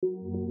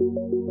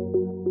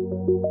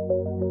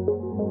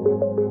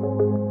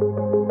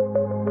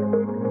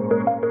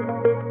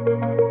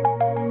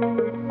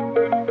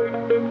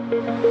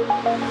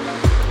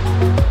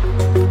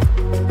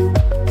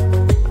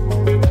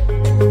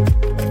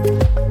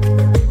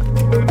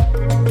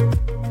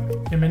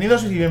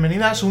Bienvenidos y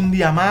bienvenidas un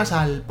día más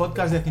al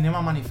podcast de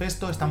Cinema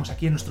Manifesto. Estamos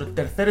aquí en nuestro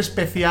tercer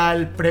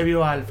especial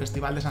previo al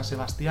Festival de San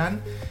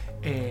Sebastián.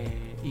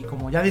 Y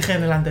como ya dije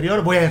en el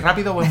anterior, voy a ir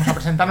rápido, vamos a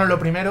presentarnos lo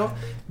primero.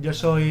 Yo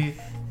soy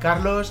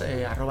Carlos,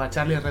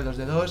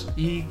 @CharlieR2D2,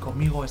 y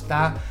conmigo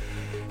está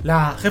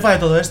la jefa de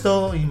todo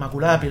esto,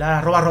 Inmaculada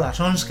Pilar,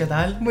 @Rodasons. ¿Qué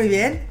tal? Muy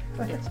bien.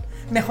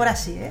 Mejor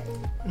así, ¿eh?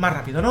 Más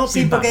rápido, ¿no?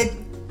 Sí,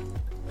 porque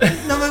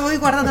no me voy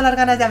guardando las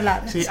ganas de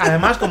hablar. Sí,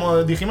 además,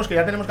 como dijimos que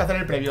ya tenemos que hacer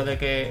el previo de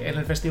que en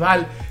el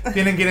festival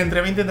tienen que ir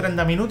entre 20 y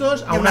 30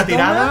 minutos a una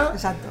tirada.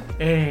 Exacto.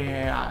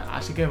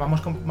 Así que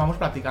vamos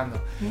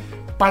practicando.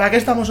 ¿Para qué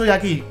estamos hoy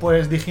aquí?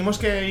 Pues dijimos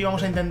que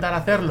íbamos a intentar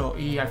hacerlo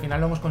y al final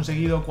lo hemos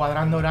conseguido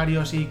cuadrando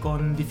horarios y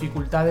con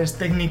dificultades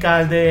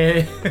técnicas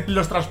de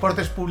los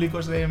transportes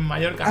públicos de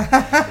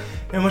Mallorca.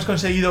 Hemos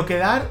conseguido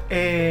quedar.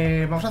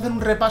 Vamos a hacer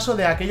un repaso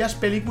de aquellas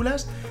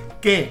películas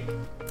que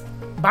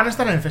van a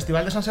estar en el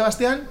Festival de San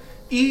Sebastián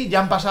y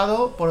ya han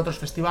pasado por otros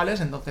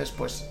festivales. Entonces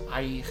pues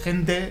hay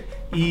gente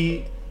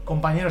y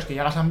compañeros que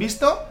ya las han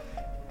visto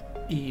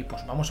y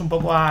pues vamos un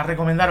poco a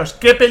recomendaros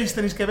qué pelis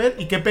tenéis que ver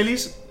y qué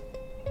pelis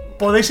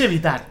podéis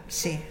evitar.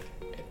 Sí.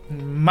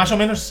 Más o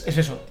menos es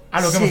eso,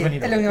 a lo que hemos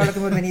venido. Es lo que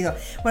hemos venido.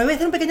 Bueno, voy a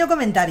hacer un pequeño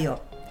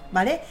comentario,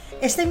 ¿vale?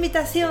 Esta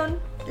invitación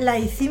la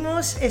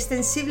hicimos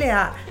extensible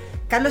a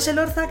Carlos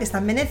Elorza, que está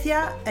en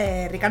Venecia,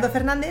 Ricardo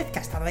Fernández, que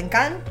ha estado en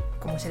Cannes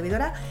como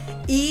servidora,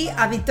 y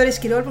a Víctor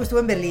Esquirol, porque estuvo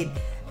en Berlín.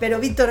 Pero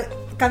Víctor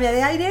cambia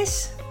de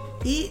aires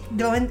y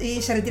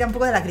se retira un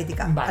poco de la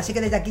crítica. Vale. Así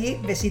que desde aquí,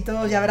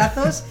 besitos y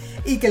abrazos,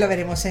 y que lo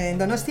veremos en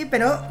Donosti,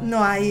 pero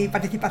no hay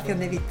participación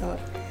de Víctor.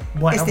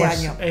 Bueno, este pues,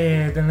 año.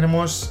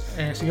 Tendremos.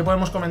 Sí que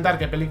podemos comentar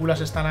qué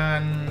películas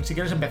estarán. Si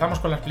quieres,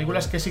 empezamos con las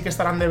películas que sí que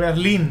estarán de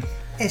Berlín.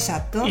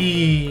 Exacto.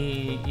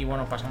 Y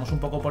bueno, pasamos un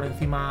poco por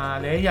encima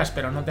de ellas,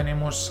 pero no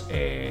tenemos.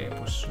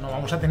 Pues no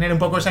vamos a tener un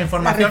poco esa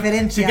información.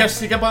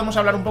 Sí que podemos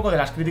hablar un poco de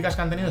las críticas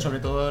que han tenido, sobre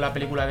todo de la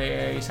película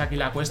de Isaac y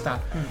la Cuesta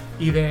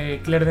y de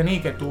Claire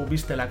Denis, que tú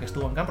viste la que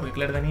estuvo en Cannes, porque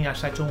Claire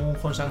Denis ha hecho un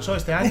Hong Sang-soo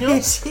este año.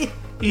 Sí.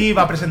 Y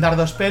va a presentar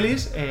dos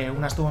pelis.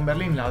 Una estuvo en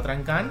Berlín, la otra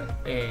en Cannes.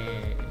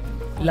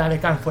 La de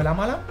Cannes fue la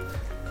mala.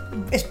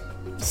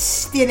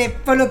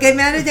 Por lo que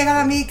me ha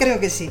llegado a mí, creo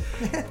que sí.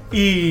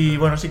 Y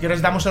bueno, si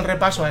quieres damos el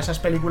repaso a esas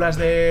películas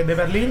de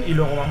Berlín y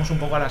luego vamos un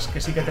poco a las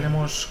que sí que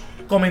tenemos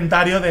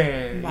comentario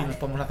de vale. Y nos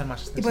podemos hacer más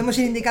extensivo. Y podemos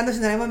ir indicando si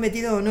nos hemos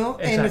metido o no.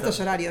 Exacto. En nuestros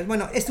horarios.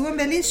 Bueno, estuvo en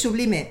Berlín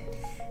Sublime,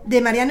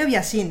 de Mariano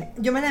Biasin.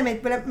 Yo me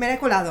la he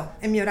colado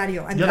en mi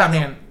horario. Yo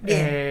también.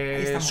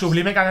 Bien,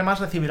 Sublime, que además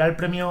recibirá el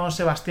premio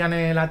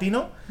Sebastián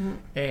Latino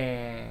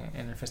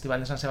en el Festival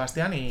de San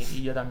Sebastián,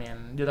 y yo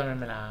también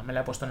me la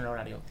he puesto en el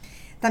horario.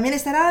 También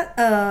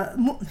estará,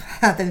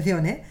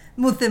 atención,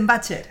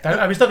 Mutzenbacher.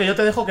 ¿Has visto que yo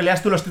te dejo que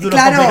leas tú los títulos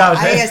claro, complicados?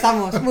 Ahí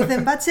estamos.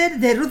 Mutzenbacher,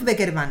 de Ruth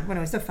Beckerman.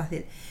 Bueno, esto es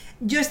fácil.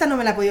 Yo esta no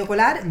me la he podido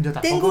colar. Yo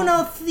tampoco. Tengo una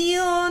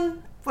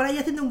opción por ahí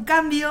haciendo un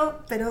cambio,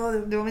 pero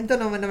de momento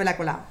no me la he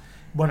colado.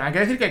 Bueno, hay que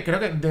decir que creo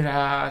que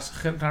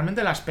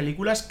realmente las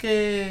películas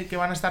que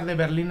van a estar de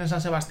Berlín en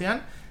San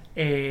Sebastián,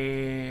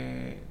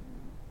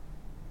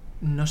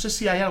 no sé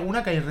si hay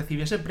alguna que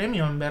recibiese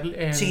premio en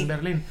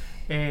Berlín.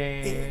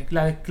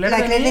 La de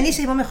Claire Denis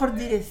se llevó mejor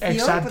dirección.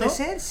 Exacto. Puede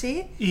ser,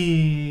 sí.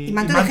 Y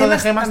Manto de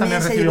Gemas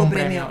también recibió un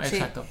premio. Sí.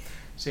 Exacto.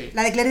 Sí.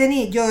 La de Claire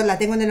Denis yo la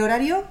tengo en el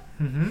horario.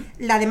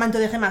 La de Manto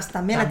de Gemas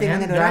también la tengo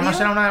en el horario. Además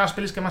era una de las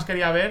pelis que más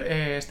quería ver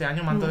este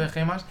año, Manto de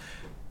Gemas,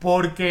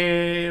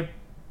 porque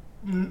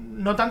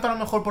no tanto a lo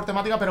mejor por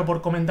temática, pero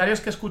por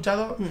comentarios que he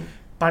escuchado,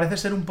 parece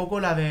ser un poco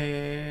la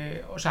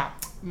de... O sea,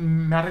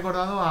 me ha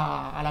recordado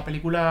a la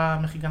película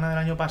mexicana del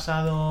año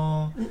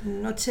pasado...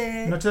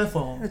 Noche de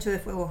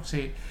Fuego.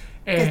 Sí.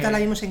 Que esta la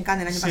vimos en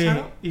Cannes el año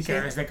pasado. Y que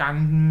desde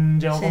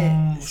Cannes llegó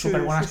con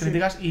súper buenas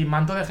críticas. Y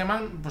Manto de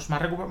Gemas pues me ha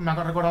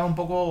recordado un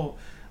poco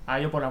a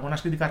ello por las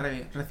buenas críticas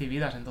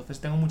recibidas. Entonces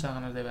tengo muchas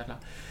ganas de verla.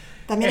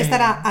 También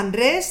estará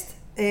Unrest,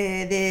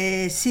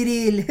 de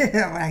Cyril,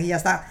 bueno, aquí ya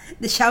está,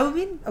 de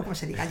Chauvin, o como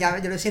se diga,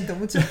 yo lo siento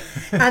mucho.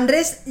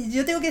 Unrest,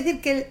 yo tengo que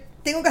decir que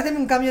tengo que hacerme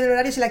un cambio de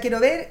horario si la quiero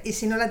ver, y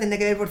si no la tendré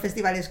que ver por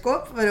Festival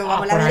Scope, pero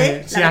vamos, la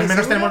veré. Sí, al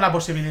menos tenemos la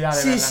posibilidad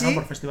de verla, ¿no?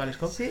 Por Festival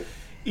Scope. Sí.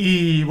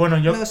 Y bueno,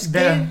 nos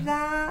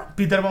queda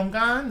Peter von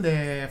Kahn,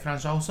 de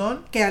François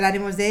Ozon, que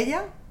hablaremos de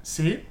ella.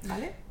 Sí.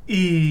 ¿Vale?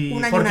 Y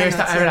porque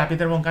a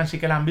Peter von Kahn sí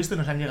que la han visto y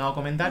nos han llegado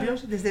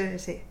comentarios.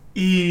 Sí.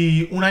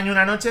 Y Un año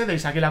una noche, de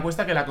Isaac y la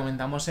Cuesta, que la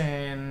comentamos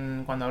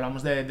cuando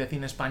hablamos de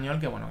cine español,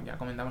 que bueno, ya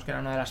comentamos que era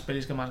una de las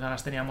pelis que más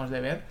ganas teníamos de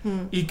ver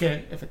y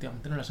que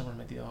efectivamente nos las hemos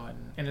metido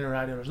en el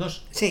horario los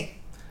dos. Sí.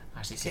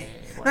 Así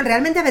que... Bueno. No,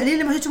 realmente a Berlín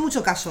le hemos hecho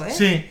mucho caso,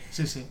 Sí.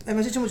 Le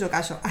hemos hecho mucho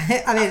caso.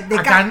 A ver,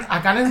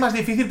 a Cannes es más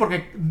difícil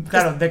porque,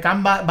 claro, de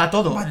Cannes va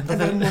todo.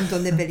 Entonces, un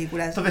montón de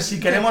películas. Entonces, si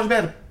queremos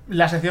ver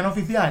la sección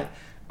oficial,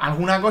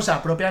 alguna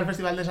cosa propia del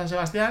Festival de San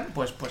Sebastián,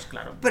 pues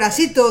claro. Pero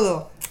así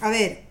todo. A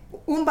ver,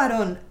 un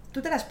varón.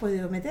 ¿Tú te la has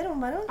podido meter a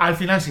un varón? Al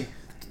final sí.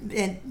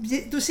 Bien,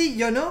 tú sí,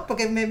 yo no,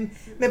 porque me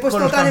he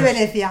puesto otra de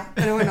Venecia.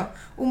 Pero bueno,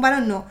 un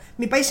varón no.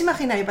 Mi país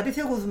imaginario,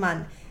 Patricio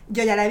Guzmán,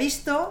 yo ya la he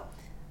visto.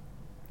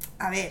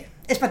 A ver,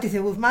 Es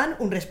Patricio Guzmán,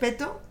 un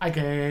respeto. Hay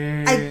que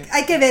verla.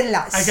 Hay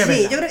que sí,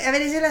 verla. yo creo que, a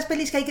ver, es de las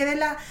pelis que hay que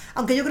verla,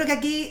 aunque yo creo que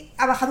aquí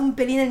ha bajado un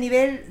pelín el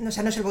nivel, no, o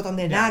sea, no es el botón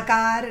de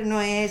nácar,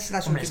 no es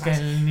las Hombre, es últimas.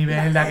 que el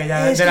nivel de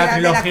aquella es de la que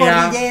trilogía de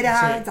la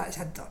cordillera, sí,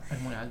 exacto. es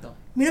muy alto.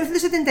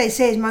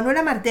 1976,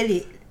 Manuela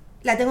Martelli,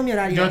 la tengo en mi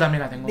horario. Yo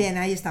también la tengo. Bien,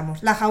 ahí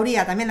estamos. La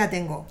Jauría, también la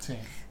tengo. Sí.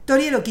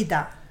 Tori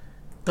Loquita.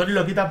 Tori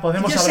Loquita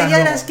podemos Yo hablar sería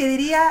de luego. las que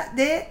diría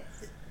de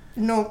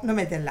no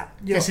meterla.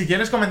 Yo. Que si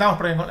quieres comentamos,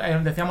 porque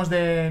decíamos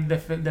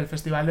del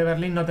Festival de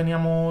Berlín no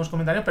teníamos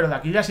comentarios, pero de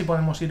aquí ya sí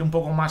podemos ir un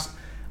poco más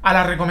a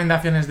las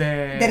recomendaciones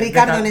de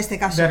Ricardo en este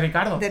caso. De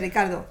Ricardo. De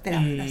Ricardo. Espera,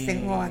 y las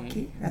tengo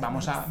aquí.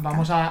 Vamos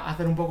a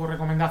hacer un poco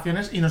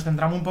recomendaciones y nos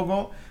centramos un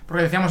poco,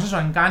 porque decíamos eso,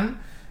 en Cannes,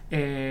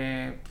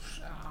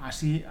 pues,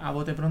 así a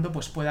bote pronto,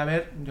 pues puede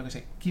haber, yo que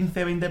sé,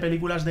 15-20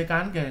 películas de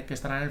Cannes que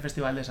estarán en el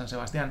Festival de San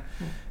Sebastián.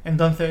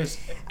 Entonces...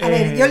 A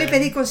ver, yo le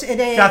pedí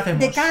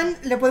de Cannes,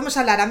 le podemos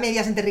hablar a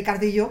medias entre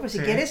Ricardo y yo, pues si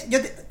Sí. quieres. Yo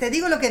te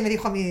digo lo que me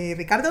dijo a mí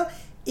Ricardo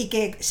y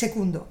que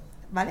secundo,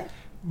 ¿vale?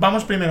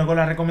 Vamos primero con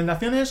las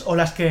recomendaciones o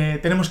las que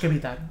tenemos que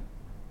evitar.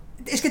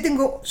 Es que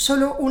tengo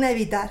solo una a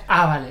evitar.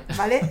 Ah, vale.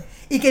 ¿Vale?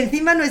 Y que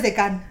encima no es de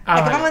Cannes. Ah,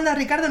 la que vale. me ha mandado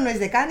Ricardo no es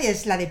de Cannes y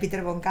es la de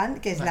Peter von Cannes,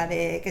 que es Vale. la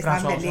de que está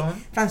en François Berlín.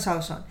 Ozon. François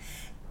Ozon.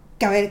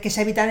 Que a ver, que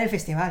se evita en el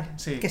festival.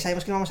 Sí. Que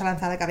sabemos que vamos a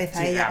lanzar de cabeza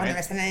Sí, a ella a cuando ver. la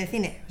estén en el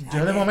cine. O sea,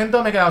 Yo de que-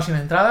 momento me he quedado sin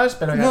entradas,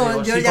 pero ya No,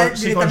 digo, yo si, ya con-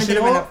 si directamente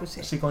no me la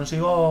puse. si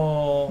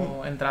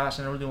consigo entradas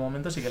en el último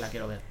momento, sí que la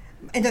quiero ver.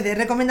 Entonces,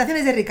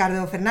 recomendaciones de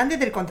Ricardo Fernández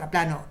del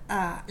Contraplano.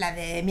 La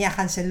de Mia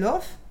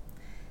Hansen-Løf,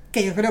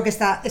 que yo creo que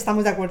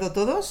estamos de acuerdo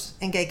todos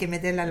en que hay que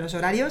meterla en los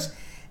horarios.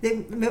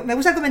 Me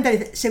gusta el comentario,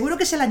 dice, ¿seguro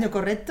que es el año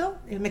correcto?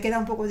 Y me queda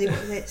un poco, digo,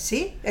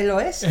 sí, él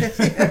lo es.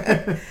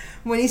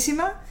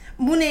 Buenísima.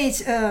 Moon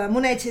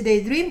Age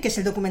Daydream, que es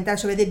el documental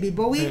sobre David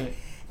Bowie.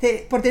 Sí.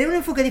 Por tener un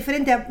enfoque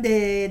diferente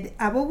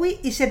a Bowie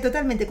y ser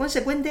totalmente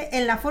consecuente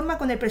en la forma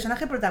con el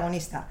personaje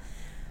protagonista.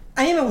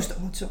 A mí me gustó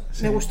mucho,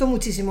 Sí. me gustó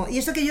muchísimo. Y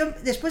esto que yo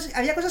después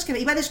había cosas que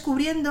iba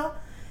descubriendo,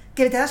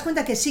 que te das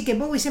cuenta que sí, que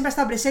Bowie siempre ha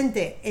estado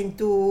presente en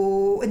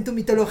tu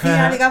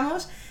mitología, Ajá.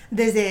 digamos,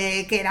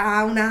 desde que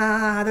era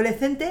una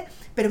adolescente,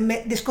 pero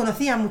me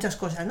desconocía muchas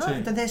cosas, ¿no? Sí.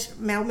 Entonces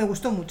me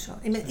gustó mucho.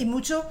 Y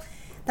mucho,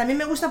 también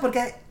me gusta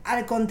porque,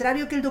 al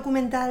contrario que el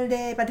documental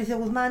de Patricio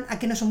Guzmán,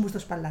 aquí no son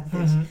bustos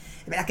parlantes. Ujú.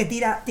 Es verdad que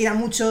tira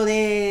mucho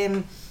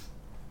de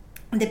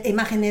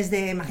imágenes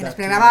archivo.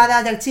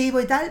 pregrabadas, de archivo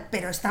y tal,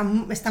 pero está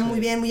Sí. muy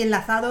bien, muy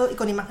enlazado y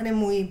con imágenes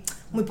muy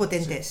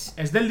potentes.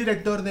 Es del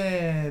director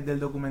del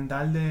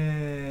documental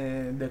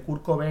de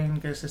Kurt Cobain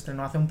que se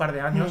estrenó hace un par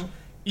de años.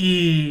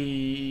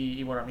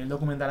 Y bueno, a mí el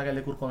documental aquel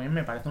de Kurt Cobain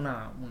me parece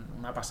una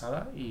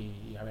pasada.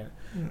 Y a ver,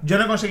 yo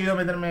no he conseguido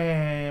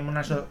meterme en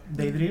una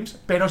Daydreams,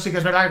 pero sí que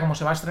es verdad que como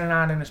se va a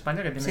estrenar en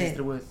España, que tiene Sí.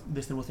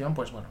 distribución,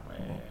 pues bueno,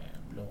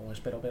 luego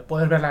espero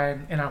poder verla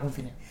en algún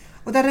cine.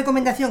 Otra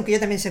recomendación que yo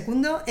también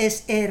secundo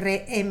es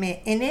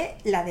RMN,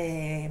 la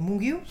de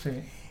Mungyu. Sí.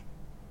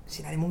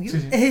 Sí, la de Mungyu.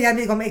 Sí, sí. Ya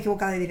me digo, me he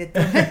equivocado de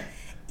director.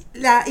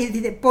 Y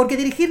dice, porque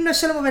dirigir no es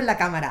solo mover la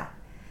cámara.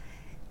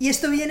 Y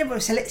esto viene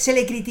porque se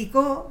le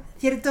criticó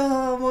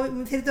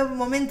ciertos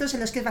momentos en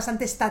los que es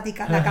bastante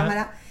estática la Ajá.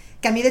 cámara,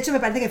 que a mí de hecho me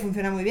parece que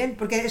funciona muy bien,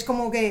 porque es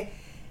como que,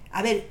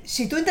 a ver,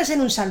 si tú entras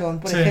en un salón,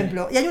 por Sí.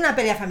 ejemplo, y hay una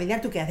pelea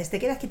familiar, ¿tú qué haces? ¿Te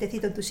quedas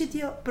quietecito en tu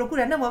sitio?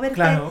 Procura no moverte.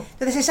 Claro.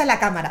 Entonces esa es la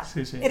cámara.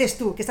 Sí, sí. Eres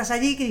tú, que estás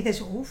allí, que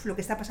dices, uff, lo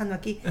que está pasando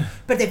aquí.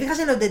 Pero te fijas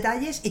en los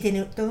detalles y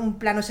tiene todo un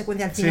plano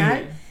secuencia al Sí.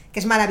 final, que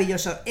es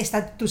maravilloso.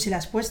 Esta tú sí la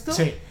has puesto.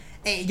 Sí.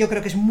 Yo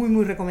creo que es muy,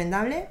 muy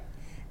recomendable.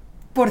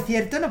 Por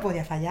cierto, no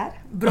podía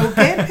fallar.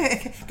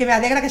 Broker, que me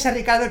alegra que sea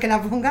Ricardo el que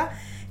la ponga.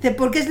 Dice,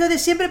 porque es lo de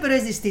siempre, pero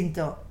es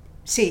distinto.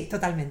 Sí,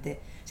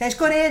 totalmente. O sea, es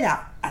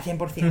Corea al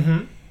 100%.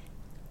 Ujú.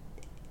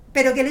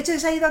 Pero que el hecho de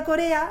que se haya ido a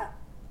Corea,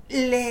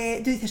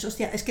 tú dices,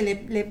 hostia, es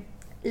que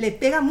le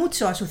pega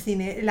mucho a su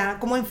cine,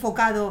 cómo ha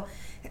enfocado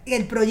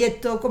el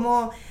proyecto,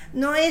 como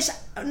no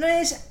es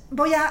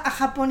voy a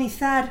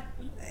japonizar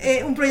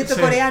un proyecto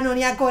Sí. coreano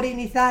ni a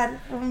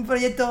coreanizar un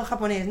proyecto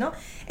japonés, ¿no?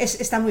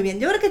 Está muy bien.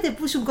 Yo creo que te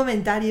puse un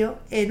comentario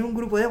en un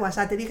grupo de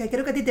WhatsApp, te dije,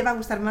 creo que a ti te va a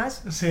gustar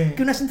más Sí.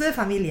 que un asunto de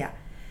familia.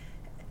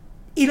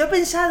 Y lo he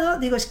pensado,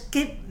 digo, es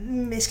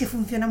que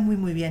funciona muy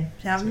muy bien.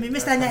 O sea, Sí, a mí me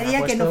esta me la extrañaría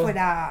ha que no puesto-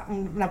 fuera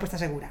una apuesta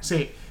segura.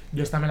 Sí,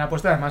 yo esta me la he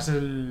puesto, además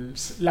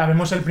la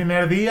vemos el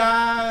primer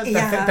día, Y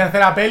ya.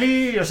 tercera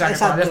peli, o sea que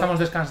Exacto. todavía estamos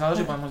descansados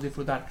y podemos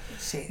disfrutar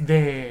Sí.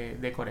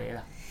 de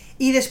Corea.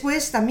 Y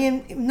después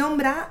también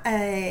nombra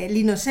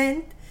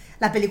L'Innocent,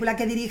 la película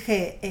que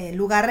dirige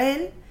Lou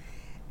Garrel,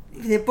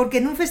 porque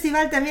en un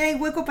festival también hay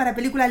hueco para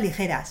películas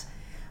ligeras.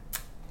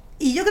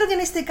 Y yo creo que en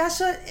este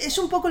caso es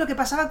un poco lo que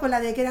pasaba con la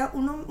de que era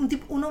un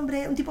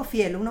tipo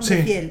fiel, un hombre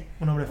Sí, fiel.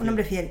 un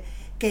hombre fiel.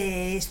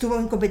 Que estuvo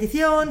en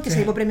competición, que Sí. se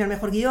llevó premio al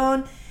mejor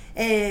guión,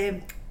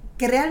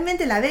 que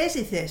realmente la ves y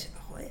dices,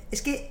 joder,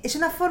 es que es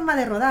una forma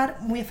de rodar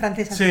muy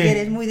francesa, Sí. si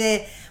quieres, muy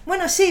de,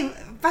 bueno, sí,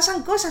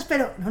 pasan cosas,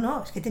 pero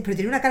no, es que pero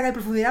tiene una carga de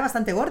profundidad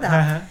bastante gorda.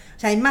 Ajá. O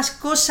sea, hay más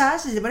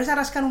cosas, si te pones a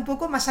rascar un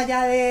poco más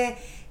allá de,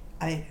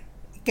 a ver,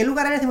 que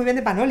lugar hace muy bien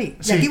de Panoli,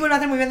 y Sí. aquí vuelve a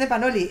hacer muy bien de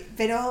Panoli,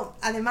 pero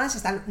además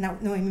está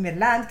Noemi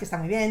Merlant, que está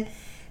muy bien.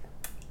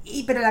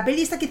 pero la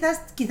peli esta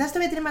quizás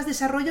todavía tiene más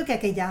desarrollo que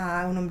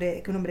aquella un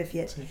hombre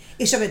fiel. Sí.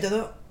 Y sobre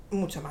todo,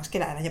 mucho más que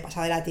la del año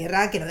pasado de la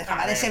Tierra, que no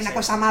dejaba de ser una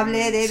cosa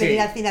amable de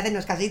venir al cine a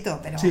hacernos casito.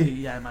 Pero...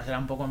 Sí, y además era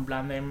un poco en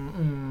plan de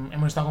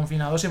hemos estado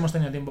confinados y hemos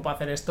tenido tiempo para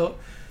hacer esto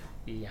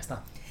y ya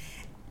está.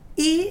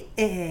 Y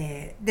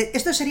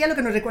esto sería lo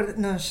que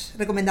nos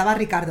recomendaba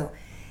Ricardo.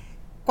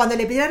 Cuando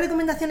le pidiera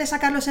recomendaciones a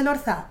Carlos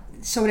Elorza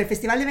sobre el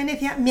Festival de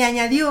Venecia, me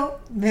añadió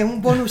de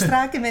un bonus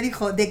track que me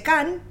dijo: de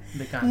Cannes,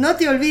 no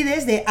te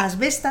olvides de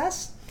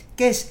Asbestas,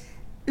 que es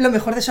lo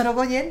mejor de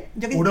Sorogoyen.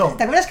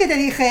 ¿Te acuerdas que te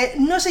dije,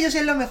 no sé yo si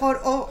es lo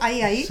mejor o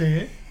ahí?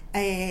 Sí.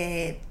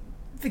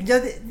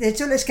 Yo, de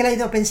hecho, es que la he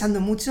ido pensando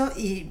mucho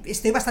y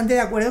estoy bastante de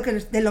acuerdo que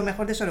es de lo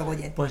mejor de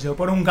Sorogoyen. Pues yo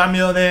por un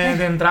cambio de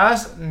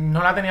entradas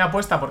no la tenía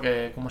puesta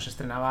porque como se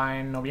estrenaba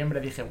en noviembre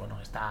dije, bueno,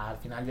 al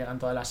final llegan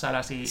todas las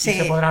salas y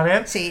se podrá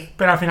ver. Sí.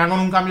 Pero al final con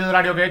un cambio de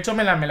horario que he hecho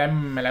me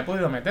la he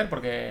podido meter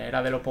porque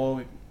era de lo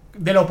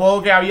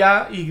poco que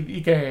había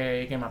y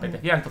que me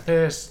apetecía.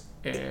 Entonces...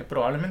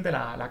 probablemente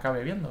la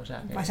acabe viendo, o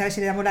sea que... Vas a ver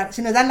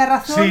si nos dan la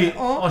razón, sí,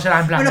 o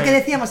será en plan lo que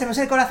decíamos, tenemos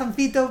el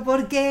corazoncito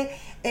porque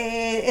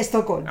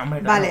Estocolmo. Hombre,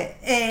 claro. Vale,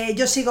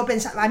 yo sigo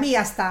pensando, a mí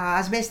hasta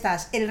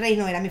Asbestas El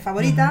Reino era mi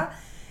favorita,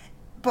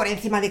 por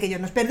encima de Que Dios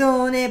nos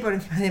perdone, por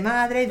encima de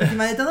Madre, por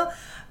encima de todo,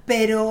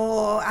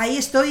 pero ahí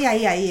estoy,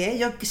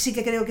 yo sí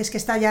que creo que es que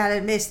está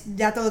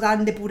ya todo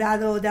tan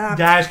depurado,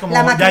 ya es como,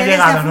 la maquinaria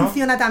ya ¿no?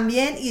 funciona tan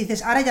bien y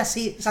dices, ahora ya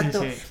sí,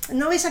 exacto. Sí.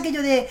 No ves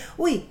aquello de,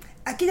 uy,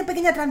 aquí una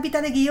pequeña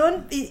trampita de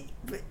guión y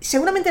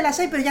seguramente las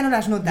hay pero ya no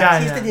las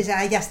notas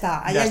ahí ya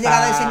está, ahí has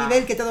llegado a ese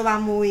nivel que todo va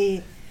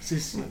muy...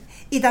 Sí.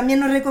 Y también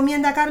nos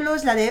recomienda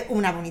Carlos la de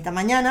Una bonita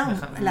mañana,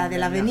 la de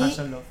la Avenue,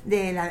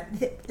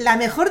 la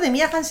mejor de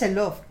Mia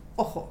Hansen-Löf.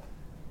 Ojito,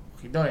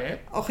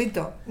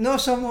 no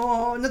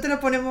te lo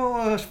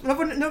ponemos, no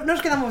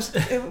nos quedamos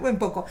en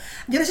poco.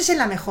 Yo no sé si es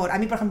la mejor. A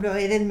mí, por ejemplo,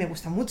 Eden me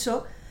gusta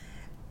mucho.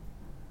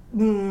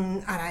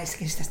 Ahora es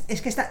que es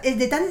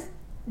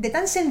de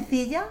tan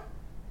sencilla.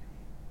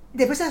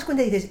 Después te das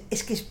cuenta y dices,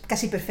 es que es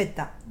casi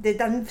perfecta, de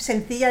tan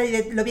sencilla y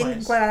de lo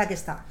bien cuadrada que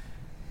está.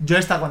 Yo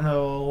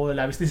cuando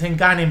la visteis en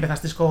Cannes y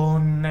empezasteis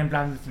en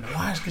plan,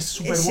 es que es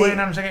súper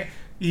buena, no sé qué,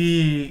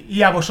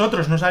 y a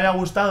vosotros no os había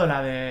gustado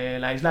la de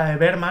la isla de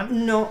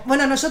Berman. No,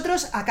 bueno,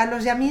 nosotros, a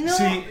Carlos y a mí no,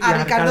 sí, a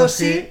Ricardo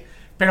sí.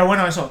 Pero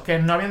bueno, eso, que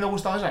no habiendo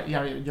gustado esa,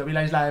 yo vi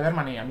la isla de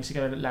Berman y a mí sí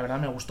que la verdad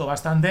me gustó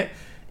bastante.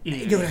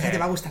 Y yo creo que te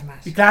va a gustar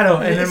más. Y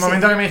claro, en el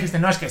momento que me dijiste,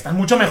 no, es que estás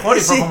mucho mejor, y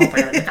fue como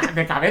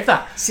de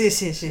cabeza. Sí.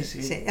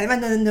 Además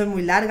no es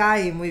muy larga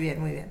y muy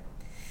bien.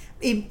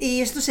 Y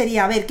esto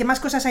sería, a ver, ¿qué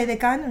más cosas hay de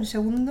Cannes? Un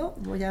segundo,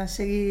 voy a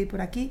seguir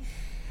por aquí.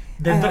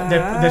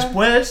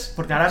 Después,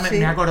 porque ahora me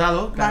he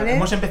acordado, claro, vale.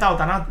 Hemos empezado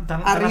tan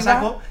a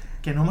saco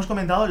que no hemos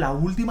comentado la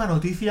última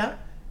noticia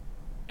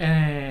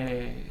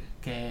que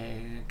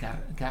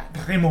ha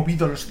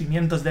removido los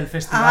cimientos del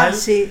festival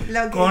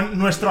con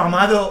nuestro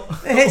amado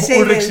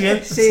Ulrich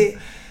Siel. Sí.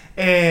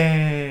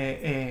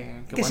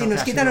 Que si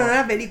nos quitan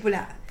una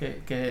película.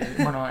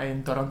 Bueno,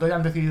 en Toronto ya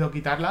han decidido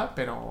quitarla,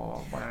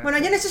 pero... Bueno,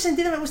 yo en ese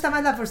sentido me gusta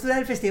más la postura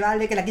del festival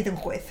de que la quite un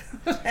juez.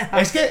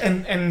 Es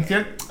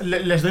que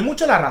les doy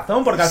mucho la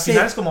razón, porque al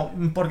final es como,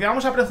 ¿por qué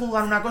vamos a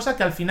prejuzgar una cosa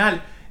que al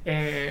final,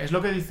 es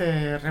lo que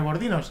dice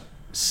Rebordinos?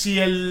 Si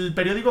el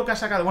periódico que ha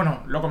sacado...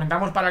 Bueno, lo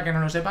comentamos para que no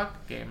lo sepa,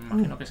 que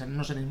imagino que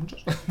no seréis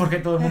muchos, porque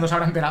todo el mundo se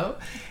habrá enterado.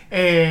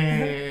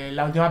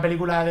 La última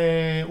película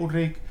de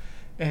Ulrich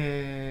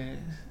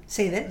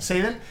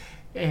Seidel,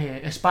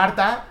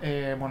 Esparta,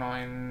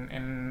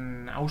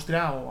 en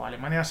Austria o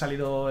Alemania ha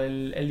salido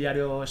el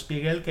diario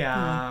Spiegel que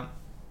ha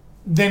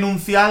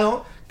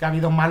denunciado que ha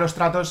habido malos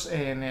tratos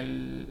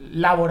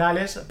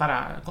laborales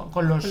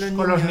con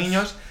los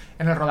niños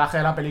en el rodaje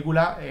de la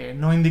película,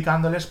 no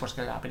indicándoles pues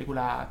que la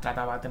película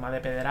trataba tema de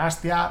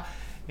pederastia,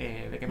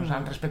 de que no se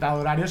han respetado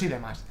horarios y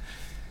demás.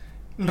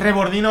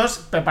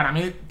 Rebordinos, para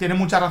mí tiene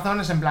muchas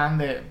razones en plan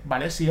de,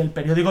 vale, si el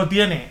periódico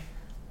tiene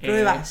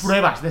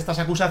pruebas de estas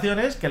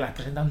acusaciones, que las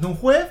presentan ante un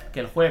juez, que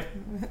el juez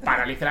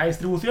paralice la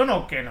distribución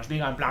o que nos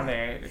diga en plan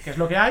de qué es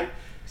lo que hay.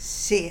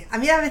 Sí, a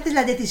mí a veces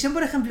la decisión,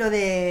 por ejemplo,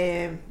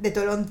 de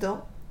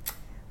Toronto,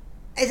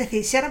 es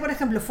decir, si ahora, por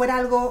ejemplo, fuera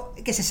algo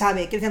que se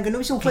sabe, que aunque no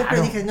hubiese un juez,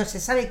 pero dices, no,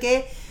 se sabe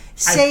que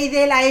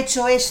Seidel ha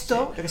hecho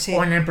esto,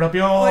 o en el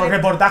propio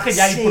reportaje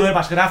ya hay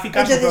pruebas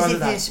gráficas. Entonces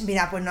dices,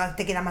 mira, pues no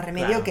te queda más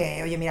remedio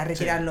que, oye, mira,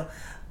 retirarlo.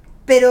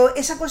 Pero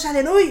esa cosa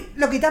de, uy,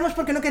 lo quitamos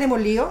porque no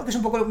queremos lío, que es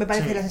un poco, me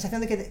parece, la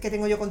sensación que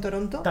tengo yo con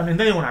Toronto. También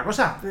te digo una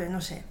cosa.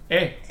 No sé.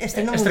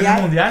 Estreno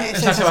mundial en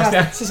San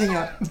Sebastián. Sí,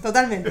 señor,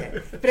 totalmente.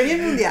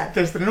 Previo mundial.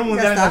 Estreno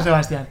mundial en San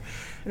Sebastián.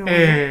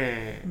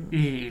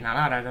 Y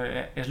nada,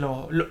 ahora es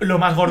lo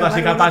más gordo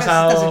así que ha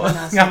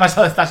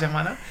pasado esta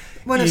semana.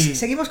 Bueno, si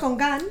seguimos con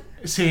Cannes,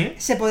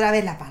 se podrá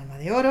ver la Palma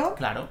de Oro.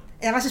 Claro.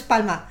 Además es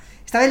Palma.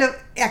 Esta vez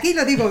aquí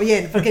lo digo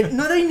bien, porque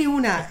no doy ni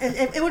una.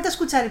 He vuelto a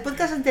escuchar el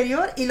podcast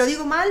anterior y lo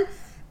digo mal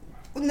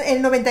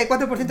el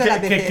 94% de las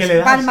veces. ¿Qué le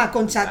das? Palma,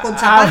 Concha,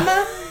 Palma,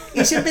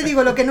 y siempre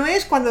digo lo que no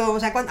es cuando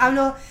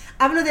hablo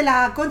hablo de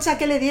la concha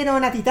que le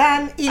dieron a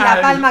Titán y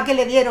la palma que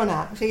le dieron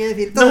a... O sea, quiero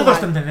decir, todo nosotros mal.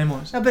 te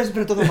entendemos. No,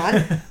 pero todo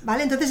mal,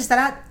 ¿vale? Entonces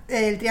estará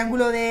el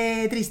triángulo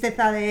de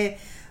tristeza de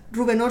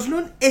Ruben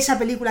Östlund, esa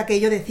película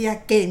que yo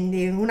decía que de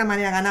ninguna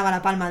manera ganaba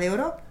la Palma de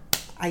Oro.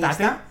 Ahí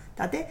está,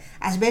 Tate.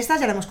 Asbestas,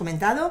 ya lo hemos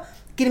comentado.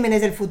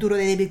 Crímenes del futuro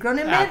de David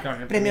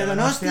Cronenberg, premio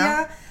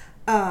Donostia.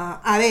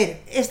 A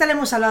ver, esta la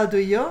hemos hablado tú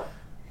y yo.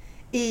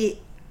 Y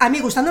a mí,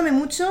 gustándome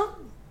mucho,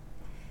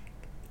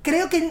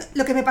 creo que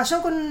lo que me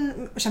pasó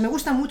con... O sea, me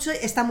gusta mucho,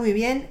 está muy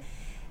bien.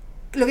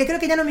 Lo que creo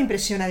que ya no me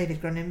impresiona David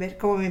Cronenberg,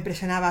 como me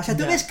impresionaba. O sea,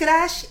 tú ves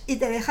Crash y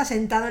te dejas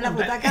sentado en la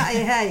butaca,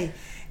 ahí,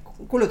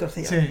 culo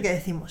torcido, que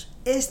decimos.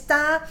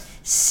 Esta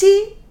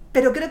sí,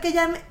 pero creo que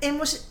ya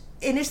hemos,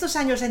 en estos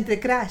años entre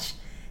Crash,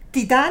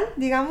 Titán,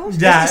 digamos,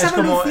 ya, esa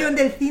evolución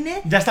del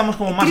cine, ya estamos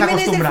como más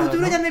Crímenes acostumbrados, del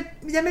futuro,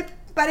 ¿no? ya me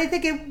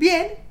parece que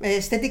bien,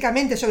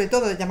 estéticamente sobre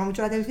todo, llama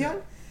mucho la atención.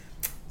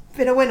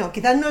 Pero bueno,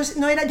 quizás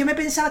no era... Yo me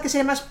pensaba que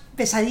sería más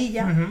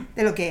pesadilla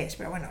de lo que es.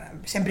 Pero bueno,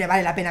 siempre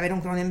vale la pena ver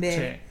un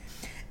Cronenberg. Sí.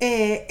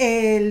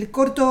 El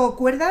corto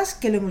Cuerdas,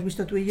 que lo hemos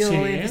visto tú y yo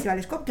en el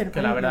Festival Scope,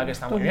 que la verdad que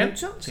está muy bien.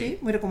 Sí,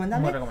 muy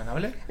recomendable. Muy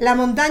recomendable. La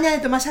montaña de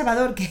Tomás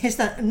Salvador, que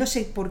esta no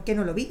sé por qué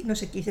no lo vi, no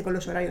sé qué hice con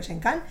los horarios en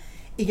Cannes,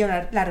 y yo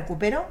la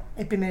recupero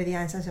el primer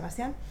día en San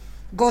Sebastián.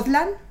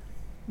 Gotland,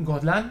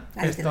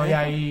 estoy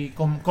ahí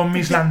con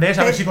mi islandés,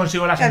 a ver si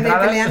consigo las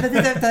entradas.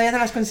 Todavía no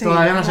las has conseguido.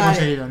 Todavía no las he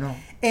conseguido, no.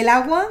 El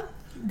agua,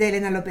 de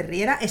Elena López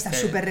Riera, está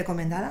súper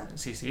recomendada.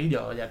 Sí,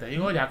 yo ya te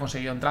digo, ya he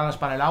conseguido entradas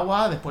para el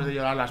agua después de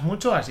llorarlas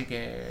mucho, así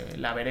que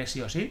la veré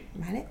sí o sí.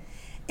 Vale.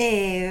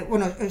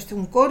 Bueno,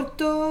 un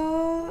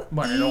corto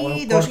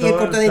y el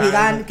corto de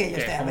Vigan, que yo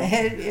estoy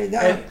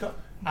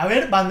a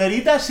ver,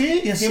 banderitas sí,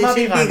 y encima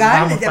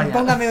Vigan,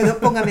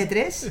 póngame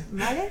 3,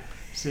 ¿vale?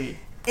 Sí.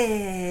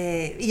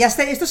 Y ya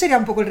está, esto sería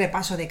un poco el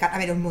repaso de Cannes. A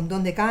ver, un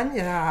montón de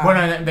Cannes.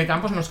 Bueno, de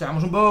Cannes pues nos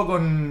quedamos un poco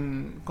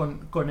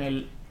con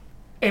el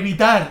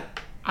evitar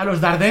a los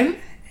Dardenne.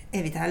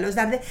 Evitar a los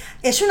Dardenne.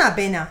 Es una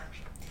pena.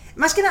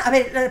 Más que nada, a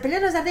ver, la pelea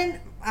de los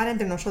Dardenne, ahora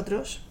entre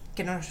nosotros,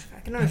 que no nos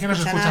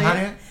escucha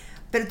nadie.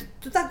 Pero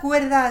tú te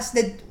acuerdas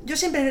de... Yo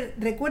siempre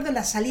recuerdo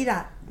la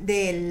salida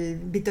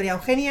del Victoria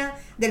Eugenia,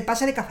 del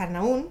pase de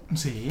Cafarnaún.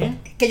 Sí.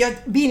 Que yo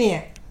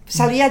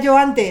salía yo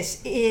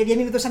antes, 10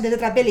 minutos antes de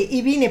otra peli,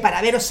 y vine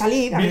para veros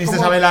salir.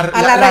 Viniste a ver la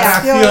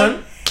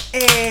reacción.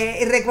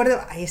 Y recuerdo...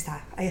 Ahí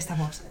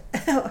estamos.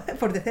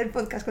 Por tercer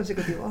podcast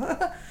consecutivo.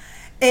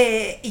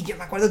 Y yo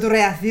me acuerdo tu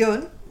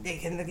reacción, de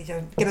que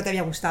no te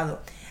había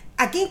gustado.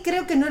 Aquí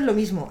creo que no es lo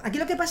mismo. Aquí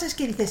lo que pasa es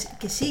que dices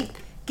que sí,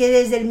 que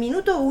desde el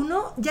minuto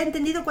 1 ya he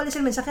entendido cuál es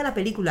el mensaje de la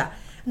película.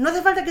 No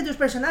hace falta que tus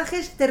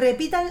personajes te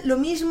repitan lo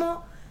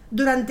mismo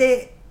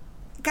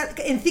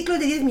en ciclos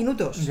de 10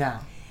 minutos.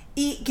 Ya.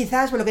 Y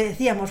quizás, por lo que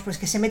decíamos, pues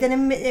que se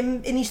meten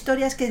en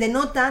historias que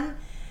denotan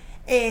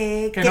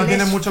que no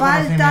tienen mucho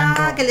conocimiento,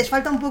 que les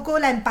falta un poco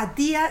la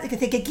empatía,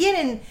 que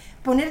quieren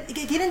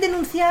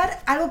denunciar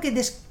algo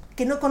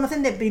que no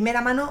conocen de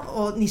primera mano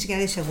o ni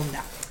siquiera de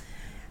segunda.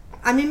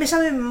 A mí me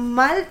sabe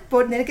mal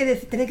tener que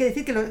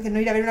decir que no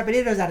ir a ver una peli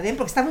de los Dardenne,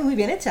 porque está muy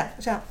bien hecha.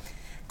 O sea,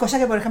 cosa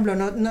que, por ejemplo,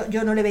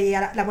 yo no le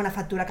veía la buena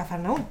factura a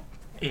Cafarnaún.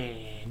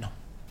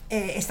 No.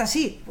 Esta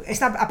sí,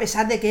 a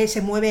pesar de que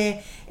se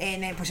mueve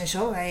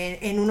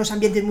en unos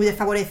ambientes muy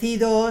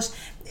desfavorecidos,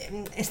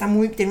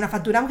 tiene una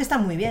factura aunque está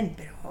muy bien,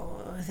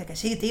 pero dice que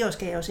sí, tíos,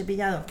 que os he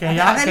pillado. Que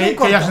ya has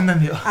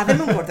entendido.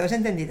 Hacerme un corto, os he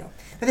entendido.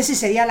 Entonces sí,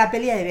 sería la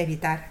peli a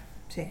evitar.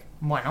 Sí.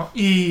 Bueno,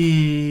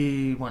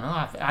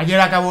 ayer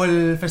acabó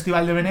el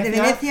Festival de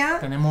Venecia.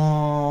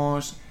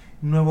 Tenemos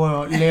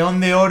nuevo León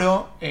de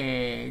Oro,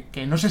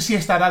 que no sé si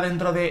estará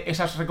dentro de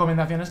esas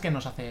recomendaciones que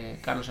nos hace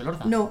Carlos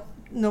Elorza.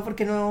 No,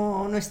 porque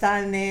no está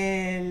en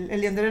el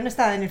León de Oro, no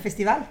está en el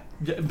festival.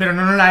 Pero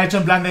no nos la ha hecho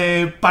en plan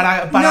de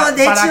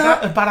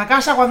para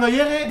casa cuando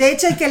llegue. De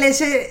hecho, hay que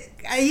leerse.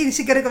 Ahí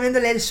sí que recomiendo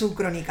leer su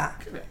crónica.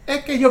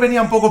 Es que yo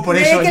venía un poco por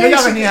eso. Yo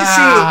ya venía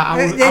a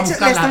de hecho,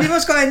 buscarla. le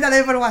estuvimos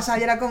comentando por WhatsApp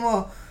y era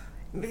como...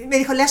 Me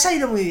dijo, le ha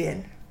salido muy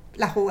bien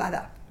la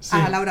jugada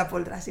a Laura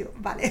Poldras. Digo,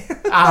 vale.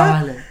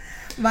 Vale.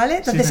 ¿Vale?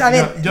 Entonces, sí, a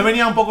ver... Yo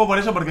venía un poco por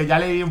eso, porque ya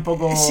leí un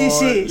poco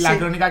la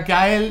crónica, que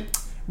a él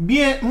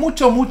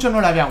mucho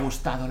no le había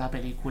gustado la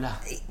película.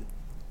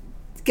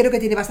 Creo que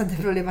tiene bastantes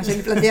problemas en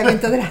el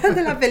planteamiento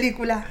de la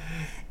película.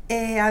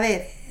 A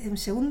ver, un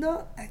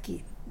segundo,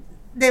 aquí.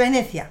 De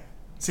Venecia.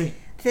 Sí.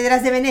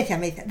 Cederas de Venecia,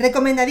 me dicen.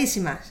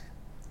 Recomendadísimas.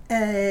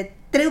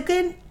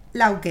 Treuken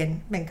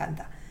Lauken, me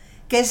encanta.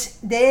 Que es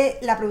de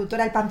la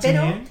productora El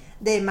Pampero,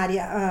 de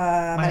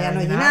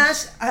Mariano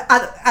Ginás.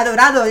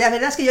 Adorado, la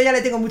verdad es que yo ya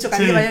le tengo mucho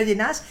cariño a Mariano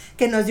Ginás,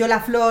 que nos dio La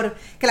Flor,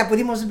 que la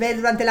pudimos ver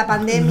durante la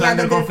pandemia,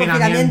 durante el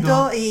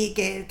confinamiento, y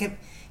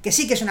que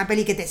sí, que es una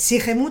peli que te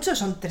exige mucho,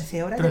 son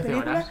 13 horas de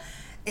película.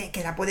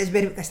 Que la puedes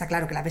ver, está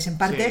claro que la ves en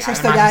partes,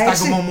 esto ya está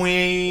como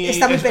muy...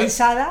 Está muy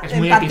pensada, es en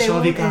muy parte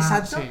episódica,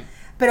 exacto. Sí.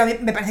 Pero a mí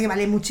me parece que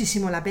vale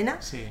muchísimo la pena.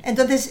 Sí.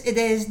 Entonces,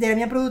 desde la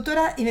mía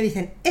productora, y me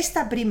dicen,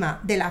 esta prima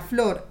de La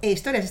Flor e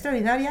Historias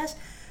Extraordinarias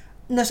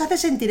nos hace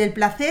sentir el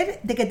placer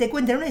de que te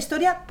cuenten una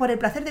historia por el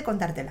placer de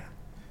contártela.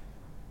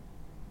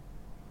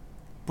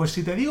 Pues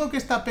si te digo que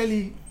esta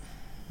peli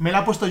me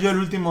la he puesto yo el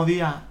último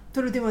día... ¿Tú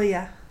el último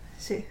día?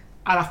 Sí.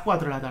 A las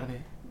 4 de la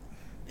tarde.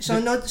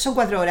 Son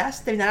 4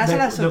 horas, terminarás a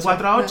las 8. De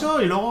 4 a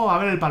 8 y luego a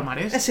ver el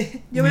palmarés.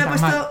 Sí, yo me la he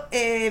puesto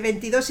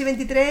 22 y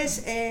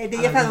 23 de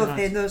 10 a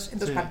 12 en dos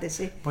partes,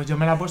 sí. Pues yo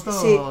me la he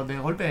puesto de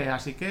golpe,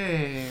 así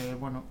que,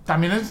 bueno.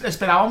 También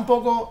esperaba un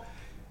poco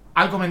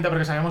al comentario,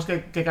 porque sabíamos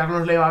que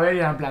Carlos le iba a ver y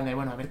era en plan de,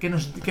 bueno, a ver qué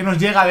nos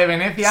llega de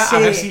Venecia, a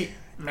ver si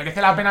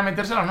merece la pena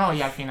metérselo o no,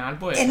 y al final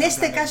pues... En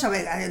este caso, a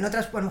ver, en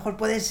otras a lo mejor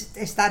puedes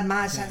estar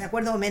más de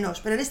acuerdo o menos,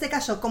 pero en este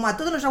caso, como a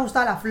todos nos ha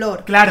gustado la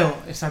flor... Claro,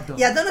 exacto.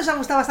 Y a todos nos ha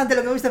gustado bastante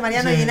lo que hemos visto de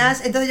Mariano y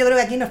Inás, entonces yo creo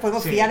que aquí nos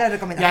podemos fiar de la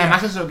recomendación. Y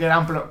además eso, que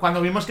cuando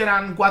vimos que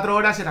eran 4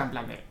 horas, era en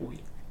plan de, uy,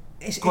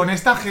 con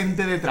esta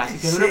gente detrás y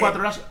que dure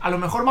 4 horas, a lo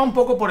mejor va un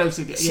poco por el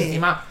sitio. Y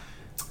encima,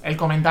 el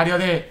comentario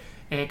de...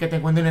 que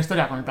te cuente una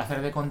historia con el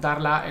placer de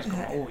contarla, es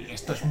como, uy,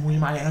 esto es muy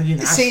Mariano y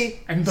Inás.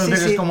 Sí.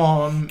 Entonces es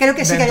como... Creo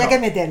que sí que había que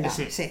meterla.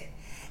 Sí.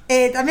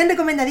 También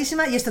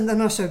recomendadísima, y esto no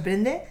nos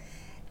sorprende,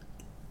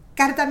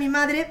 Carta a mi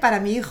madre para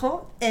mi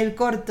hijo, el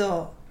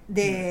corto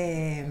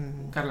de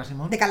Carla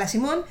Simón.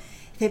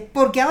 Dice,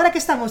 porque ahora que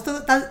estamos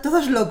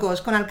todos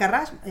locos con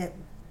Alcarrás,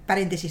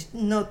 paréntesis,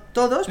 no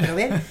todos, pero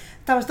ven,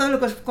 estamos todos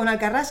locos con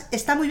Alcarrás,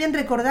 está muy bien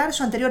recordar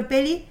su anterior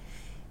peli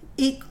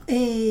y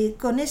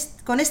con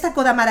esta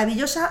coda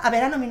maravillosa a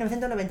verano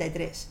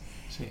 1993.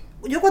 Sí.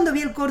 Yo cuando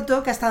vi el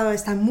corto, que está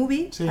en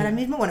Movie, ahora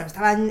mismo, bueno,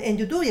 estaba en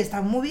YouTube y está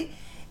en Movie,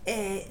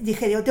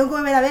 dije, yo tengo que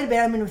volver a ver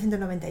verano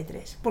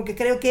 1993, porque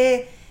creo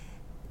que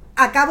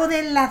acaba de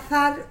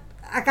enlazar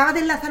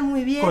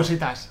muy bien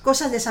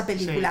cosas de esa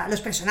película,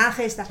 los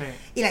personajes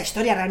y la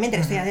historia realmente,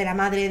 la historia de la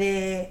madre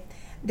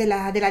de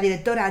la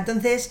directora.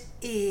 Entonces,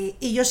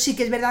 y yo sí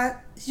que es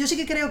verdad, yo sí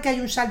que creo que hay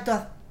un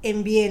salto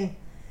en bien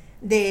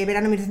de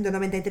verano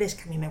 1993,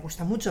 que a mí me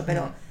gusta mucho,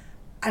 pero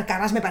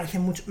Alcarrás me parece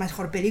mucho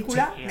mejor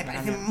película, me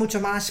parece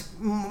mucho más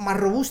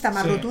robusta,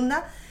 más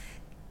rotunda.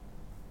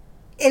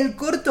 El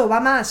corto va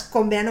más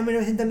con verano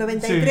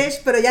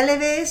 1993, pero ya le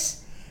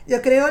ves,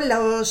 yo creo,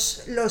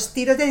 los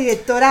tiros de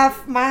directora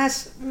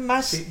más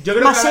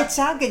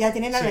hecha que ya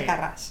tienen la de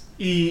Carras.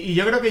 Y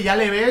yo creo que ya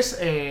le ves,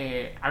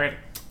 a ver,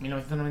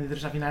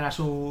 1993 al final era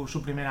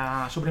su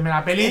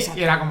primera peli. Exacto.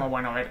 Y era como,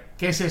 bueno, a ver,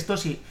 ¿qué es esto?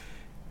 Si,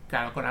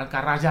 claro, con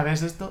Alcarrás ya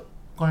ves esto,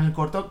 con el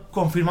corto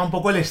confirma un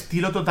poco el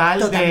estilo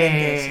total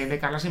de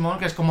Carla Simón,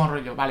 que es como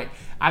rollo, vale,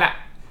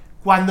 ahora...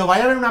 Cuando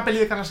vaya a ver una peli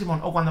de Carla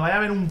Simón o cuando vaya a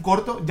ver un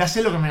corto, ya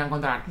sé lo que me voy a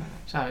encontrar,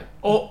 ¿sabes?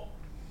 O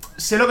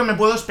sé lo que me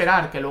puedo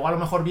esperar, que luego a lo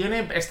mejor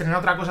viene, estrena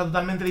otra cosa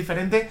totalmente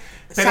diferente.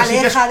 Pero se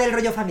aleja del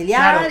rollo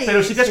familiar. Claro,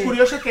 pero sí que es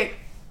curioso que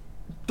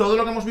todo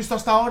lo que hemos visto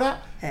hasta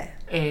ahora,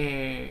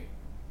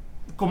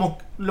 como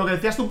lo que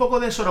decías tú un poco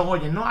de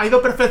Sorogoyen, ¿no? Ha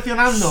ido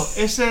perfeccionando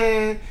eso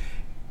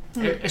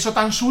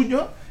tan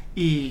suyo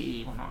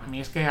y bueno, a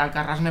mí es que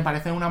Alcarrás me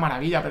parece una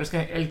maravilla, pero es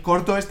que el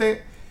corto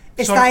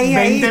son ahí,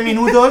 20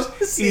 minutos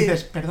y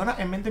dices, perdona,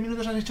 en 20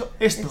 minutos has hecho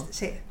esto.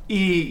 Sí.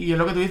 Y es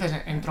lo que tú dices,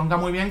 entronca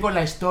muy bien con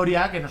la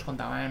historia que nos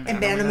contaba en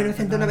verano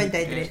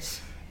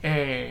 1993.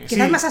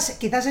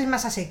 Quizás es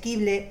más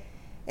asequible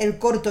el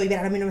corto y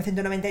verano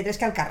 1993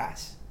 que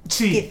Alcarrás.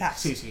 Sí, quizás.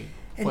 Sí.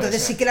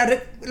 Entonces sí que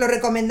lo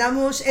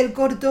recomendamos el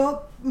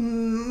corto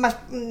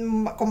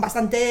con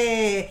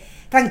bastante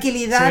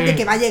tranquilidad de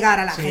que va a llegar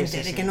a la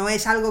gente, de que no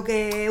es algo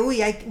que,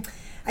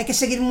 hay que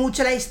seguir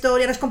mucho la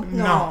historia, y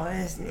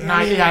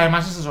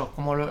además es eso,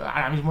 como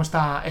ahora mismo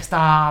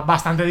está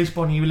bastante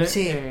disponible,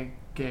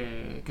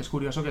 que es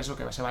curioso que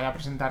se vaya a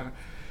presentar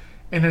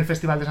en el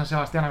Festival de San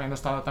Sebastián, habiendo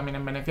estado también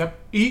en Venecia,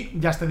 y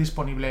ya esté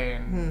disponible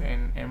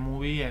en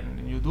Movie,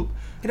 en YouTube.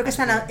 Creo que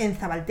está en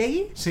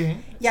Zabaltegui,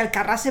 y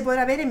Alcarrás se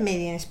podrá ver en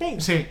Made in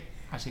Spain. Sí.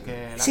 Así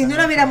que si no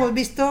la hubiéramos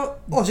visto,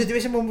 o si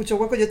tuviésemos mucho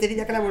hueco, yo te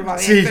diría que la vuelva a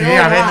ver.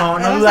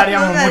 No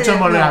dudaríamos mucho en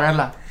volver a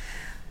verla.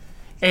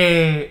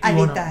 Y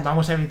bueno,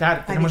 vamos a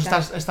evitar. Tenemos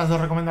estas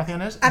dos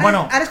recomendaciones.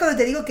 Ahora es cuando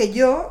te digo que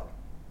yo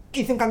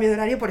hice un cambio de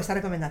horario por esta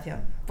recomendación.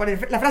 Por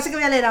la frase que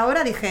voy a leer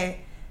ahora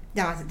dije,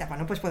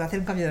 bueno, pues puedo hacer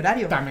un cambio de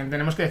horario. También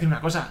tenemos que decir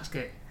una cosa, es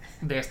que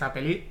de esta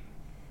peli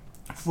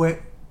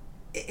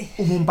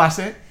hubo un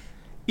pase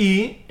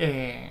y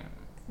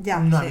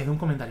no ha habido un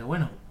comentario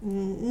bueno.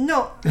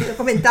 No,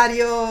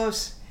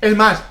 comentarios... Es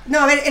más...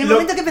 No, a ver, el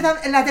momento que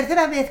empezamos, la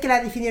tercera vez que la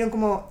definieron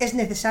como es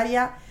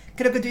necesaria...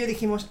 Creo que tú y yo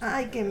dijimos,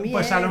 ¡ay, qué miedo!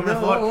 Pues a lo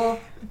mejor...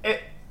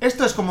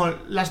 esto es como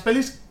las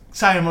pelis,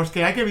 sabemos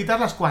que hay que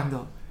evitarlas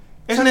cuando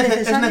es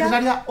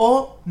necesaria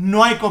o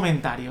no hay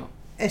comentario.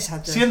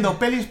 Exacto. Siendo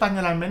peli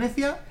española en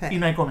Venecia y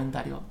no hay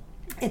comentario.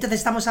 Entonces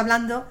estamos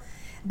hablando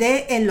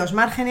de En los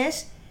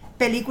márgenes,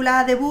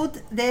 película debut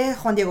de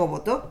Juan Diego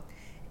Boto.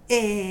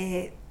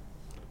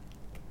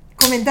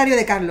 Comentario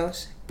de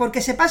Carlos.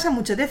 Porque se pasa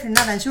mucho de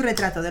frenada en su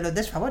retrato de los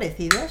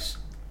desfavorecidos...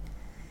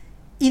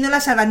 Y no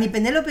la salvan ni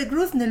Penélope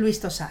Cruz ni Luis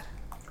Tosar.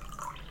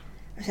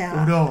 O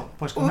sea...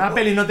 pues con una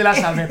peli no te la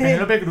salve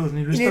Penélope Cruz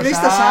ni Luis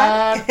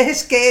Tosar...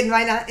 Es que no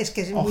hay nada... Es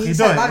que es muy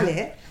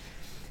insalvable,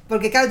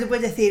 Porque claro, tú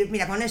puedes decir,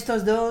 mira, con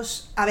estos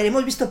dos... A ver,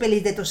 hemos visto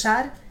pelis de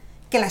Tosar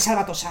que la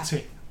salva Tosar.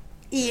 Sí.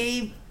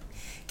 Y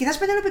quizás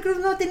Penélope Cruz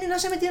no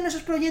se ha metido en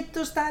esos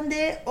proyectos tan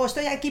de o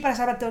estoy aquí para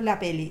salvar toda la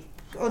peli.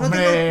 O no,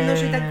 Hombre, no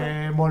soy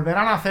tan... Volver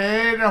a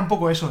nacer era un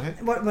poco eso, ¿eh?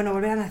 Bueno,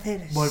 volver a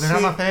nacer. Volver a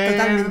nacer,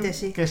 totalmente,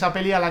 sí. Que esa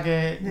peli a la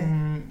que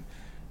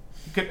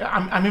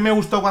a mí me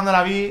gustó cuando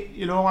la vi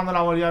y luego cuando la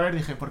volví a ver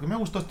dije, ¿por qué me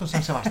gustó esto en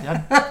San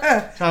Sebastián?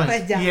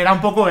 ¿Sabes? Pues y era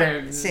un poco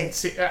el... Sí.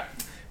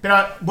 Pero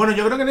bueno,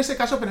 yo creo que en ese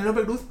caso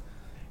Penélope Cruz,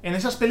 en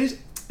esas pelis,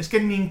 es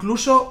que ni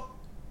incluso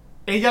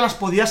ella las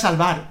podía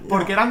salvar,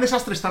 porque eran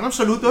desastres tan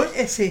absolutos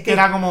que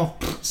era como,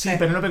 sí,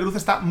 Penélope Cruz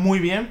está muy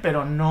bien,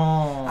 pero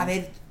no... A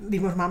ver,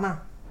 vimos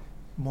Mamá.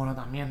 Bueno,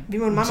 también.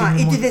 Vimos Mamá.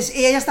 Y tú dices,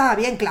 y ella estaba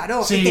bien,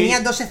 claro. Sí. Y tenía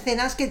 2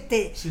 escenas que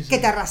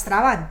te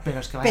arrastraban. Pero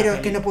es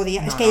que, que no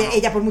podía. Es que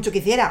ella, por mucho que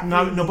hiciera.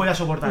 No podía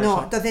soportar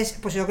eso. Entonces,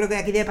 pues yo creo que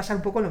aquí debe pasar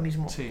un poco lo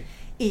mismo. Sí.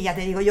 Y ya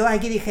te digo, yo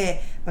aquí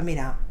dije, pues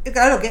mira,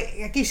 claro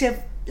que aquí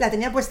la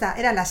tenía puesta,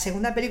 era la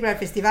segunda película del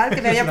festival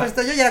que me había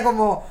puesto yo y era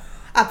como,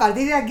 a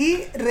partir de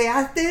aquí,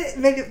 rehazte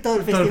todo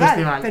el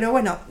festival. Pero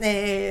bueno,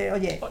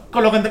 oye.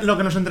 Con lo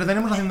que nos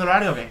entretenemos haciendo el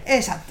horario, ¿o qué?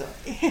 Exacto.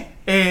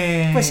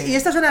 Pues, y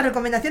estas son las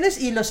recomendaciones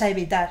y los a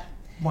evitar.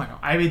 Bueno,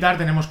 a evitar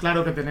tenemos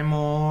claro que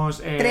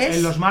tenemos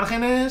En los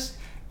márgenes,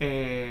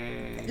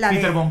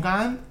 Peter von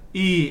Kant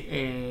y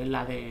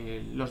la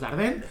de los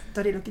Dardenne.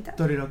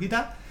 Tori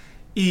Loquita.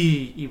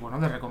 Y bueno,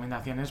 de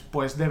recomendaciones,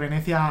 pues de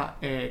Venecia,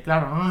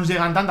 claro, no nos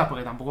llegan tantas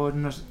porque tampoco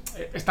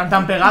están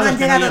tan pegados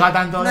que no llega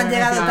tanto. No han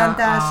llegado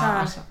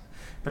tantas.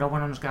 Pero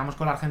bueno, nos quedamos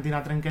con la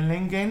Argentina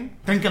Trenkenlenken,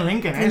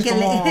 es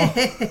como...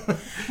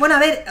 Bueno, a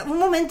ver, un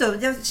momento,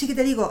 yo sí que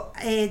te digo,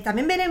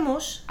 también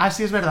veremos... Ah,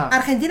 sí, es verdad.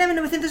 Argentina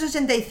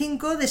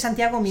 1985 de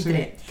Santiago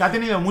Mitre. Sí, que ha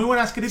tenido muy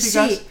buenas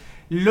críticas, sí.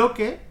 Lo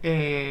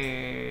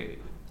que...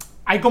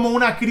 hay como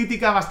una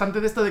crítica bastante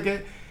de esto de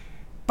que,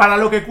 para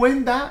lo que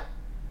cuenta...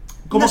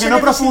 Como que no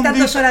profundiza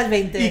 2 horas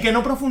 20. Y que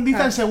no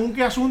profundiza en según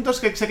qué asuntos,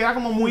 que se queda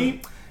como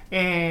muy...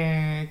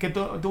 que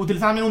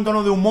utiliza también un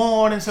tono de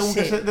humor en según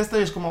qué de esto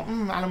y es como,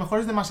 a lo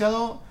mejor es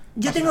demasiado...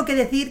 Yo tengo que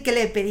decir que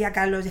le pedí a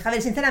Carlos, dije, a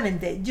ver,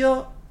 sinceramente,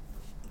 yo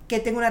que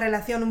tengo una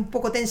relación un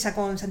poco tensa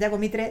con Santiago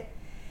Mitre,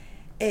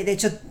 de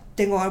hecho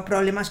tengo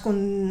problemas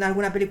con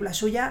alguna película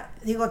suya,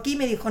 digo, aquí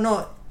me dijo,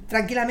 no,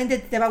 tranquilamente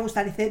te va a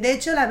gustar, dice, de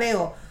hecho la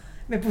veo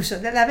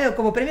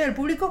como premio del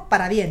público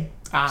para bien,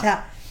 o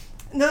sea...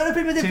 No los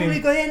premios del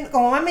público,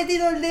 como me han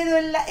metido el dedo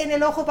en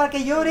el ojo para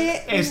que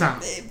llore,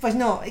 pues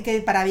no,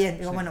 que para bien.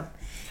 Digo, bueno,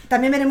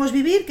 también veremos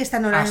Vivir, que esta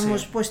no la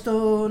hemos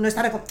puesto,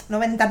 no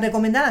ven tan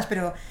recomendadas,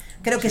 pero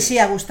creo que sí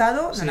ha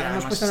gustado, no la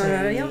hemos puesto en el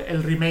horario.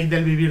 El remake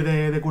del Vivir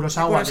de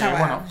Kurosawa, que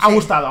bueno,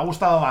 ha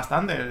gustado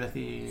bastante, es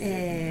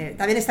decir...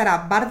 también estará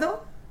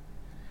Bardo.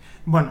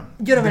 Bueno,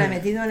 yo no me la he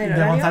metido en el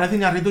horario. De González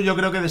Iñárritu, yo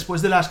creo que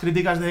después de las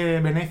críticas de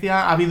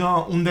Venecia ha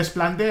habido un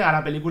desplante a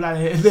la película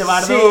de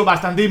Bardo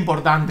bastante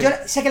importante. Yo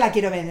sé que la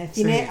quiero ver en el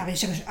cine. A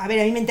ver,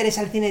 a mí me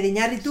interesa el cine de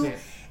Iñárritu.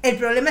 El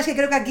problema es que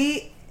creo que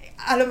aquí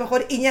a lo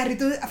mejor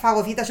Iñárritu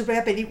fagocita su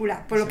propia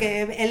película, por lo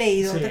que he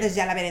leído. Entonces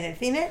ya la veré en el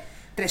cine,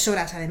 3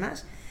 horas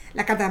además.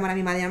 La carta de amor a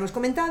mi madre ya lo hemos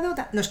comentado.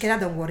 Nos queda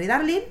Don't Worry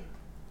Darling.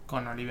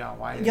 Con Olivia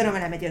Wilde. Yo no me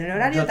la he metido en el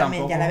horario,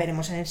 también ya la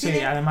veremos en el cine.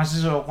 Sí, además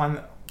eso,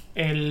 cuando...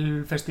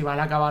 El festival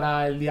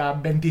acabará el día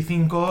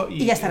 25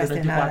 y ya estará el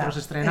 24 estrenada. se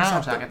estrena, Exacto.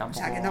 o sea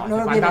que tampoco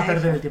no hace falta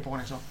perder el tiempo con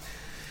eso.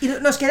 Y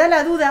nos queda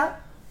la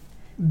duda...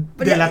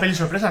 De la peli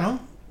sorpresa, ¿no?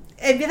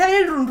 Empieza a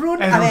ver el run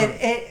run. A ver,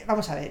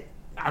 vamos a ver.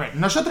 A ver,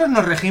 nosotros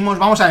nos regimos,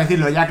 vamos a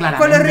decirlo ya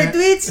claramente. Con los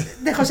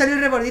retweets de José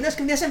Luis Rebordinos,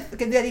 que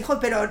un día dijo,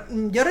 pero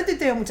yo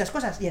retuiteo muchas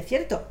cosas, y es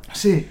cierto.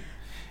 Sí.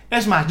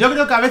 Es más, yo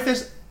creo que a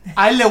veces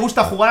a él le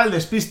gusta jugar al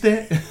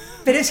despiste.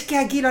 Pero es que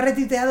aquí lo ha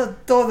retuiteado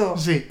todo.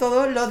 Sí.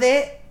 Todo lo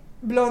de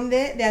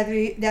Blonde,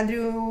 de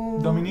Andrew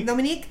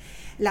Dominic,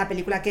 la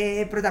película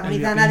que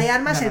protagoniza Ana de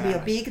Armas, el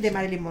biopic de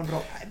Marilyn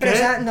Monroe. Pero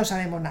esa no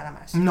sabemos nada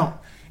más. No.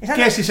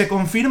 Si se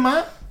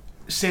confirma,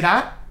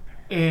 será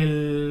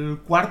el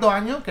 4.º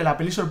año que la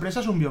peli sorpresa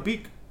es un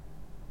biopic.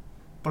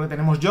 Porque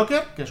tenemos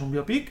Joker, que es un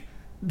biopic.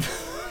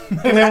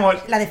 Tenemos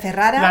la de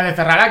Ferrara. La de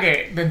Ferrara,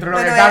 que dentro de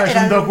lo que cabe es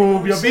un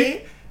docu-biopic.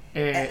 Sí.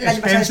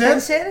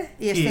 Spencer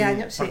y este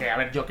año porque a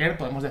ver, Joker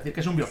podemos decir que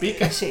es un biopic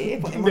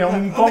de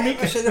un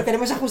cómic. Si lo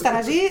queremos ajustar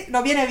así,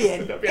 nos viene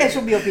bien. Es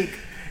un biopic,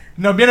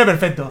 nos viene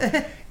perfecto.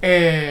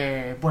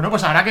 Bueno,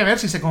 pues habrá que ver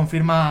si se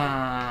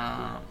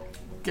confirma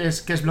que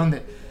es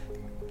Blonde.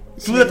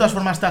 ¿Tú de todas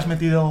formas te has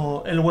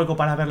metido el hueco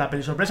para ver la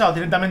peli sorpresa o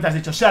directamente has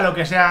dicho sea lo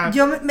que sea?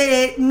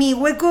 Mi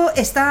hueco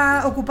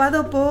está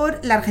ocupado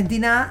por la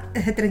Argentina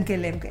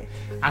Trenkenlenke.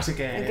 Así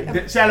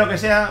que, sea lo que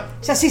sea...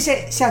 O sea,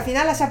 si al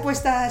final las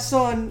apuestas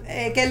son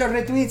que los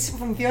retweets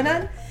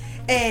funcionan,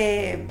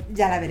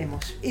 ya la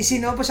veremos. Y si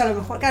no, pues a lo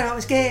mejor... Claro,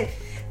 es que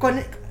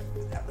con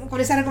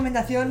esa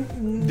recomendación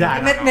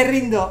me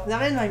rindo,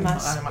 ¿sabes? No hay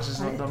más. Además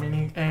eso,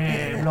 Dominic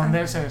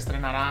Blonde se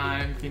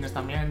estrenará en cines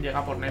también,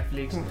 llega por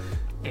Netflix.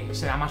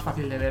 Será más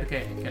fácil de ver que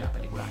la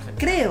película argentina.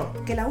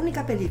 Creo que la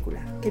única película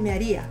que me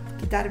haría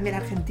quitarme la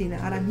Argentina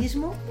ahora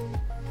mismo,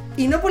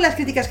 y no por las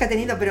críticas que ha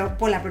tenido, pero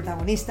por la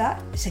protagonista,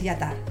 sería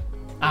Tar.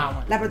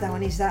 Bueno.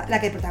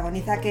 La que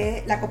protagoniza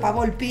la Copa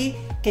Volpi,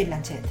 Kate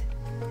Blanchett.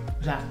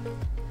 O sea,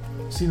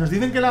 Si nos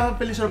dicen que la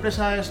peli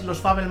sorpresa es Los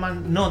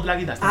Fabelman, no te la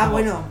quitas. Ah,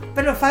 bueno.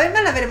 Pero los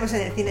Fabelman la veremos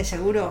en el cine,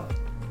 seguro.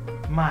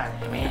 Madre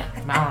mía.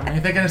 Vamos, me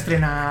dice que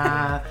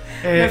estrena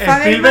Los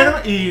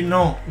Spielberg y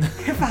no.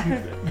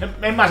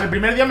 Es más, el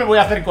primer día me voy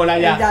a hacer cola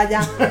ya.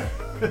 Ya.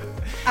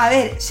 A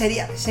ver,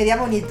 sería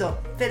bonito,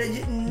 pero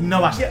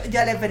No va a ser.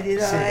 yo le he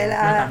perdido. Sí, yo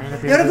también le he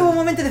creo que perdido. hubo un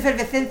momento de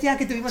efervescencia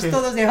que tuvimos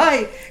todos de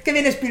 ¡ay! ¡Qué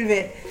bien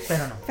Spielberg!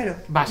 Pero no. Pero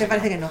Va a ser me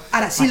parece no. que no.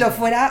 Ahora, si lo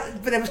fuera,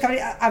 tenemos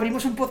que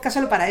abrimos un podcast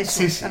solo para eso.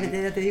 Sí. Ya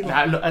te digo.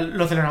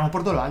 Lo celebramos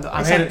por todo lo alto.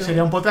 A ver, Exacto.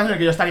 sería un podcast en el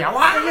que yo estaría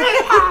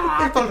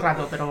todo el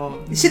rato,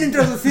 pero... Sin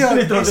introducción. Sin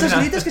introducción. Esos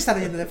gritos que están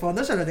oyendo de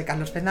fondo son los de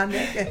Carlos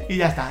Fernández. Y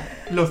ya está.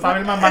 Los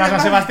Fabelman van a San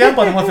Sebastián,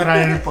 podemos cerrar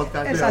el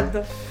podcast.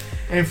 Exacto.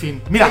 En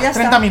fin. Mira, Pues ya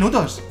 30 está.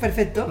 minutos.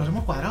 Perfecto. Los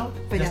hemos cuadrado.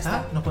 Pues ya ya está.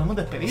 está. Nos podemos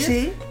despedir.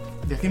 Sí.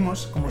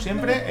 Decimos, como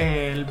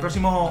siempre, el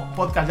próximo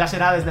podcast ya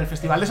será desde el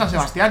Festival de San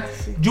Sebastián.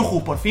 Sí.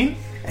 Yuju, por fin.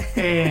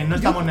 No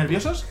estamos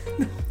nerviosos,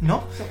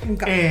 ¿no?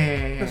 Nunca.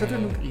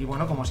 Nosotros nunca. Y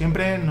bueno, como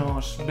siempre,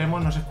 nos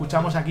vemos, nos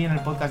escuchamos aquí en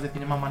el podcast de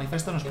Cinema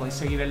Manifesto. Nos podéis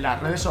seguir en las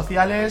redes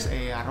sociales,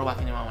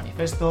 @Cinema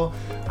Manifesto,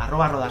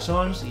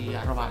 @Rodasons y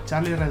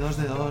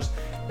 @CharlieR2D2.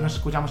 Nos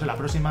escuchamos en la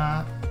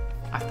próxima.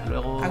 Hasta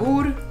luego.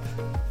 Agur.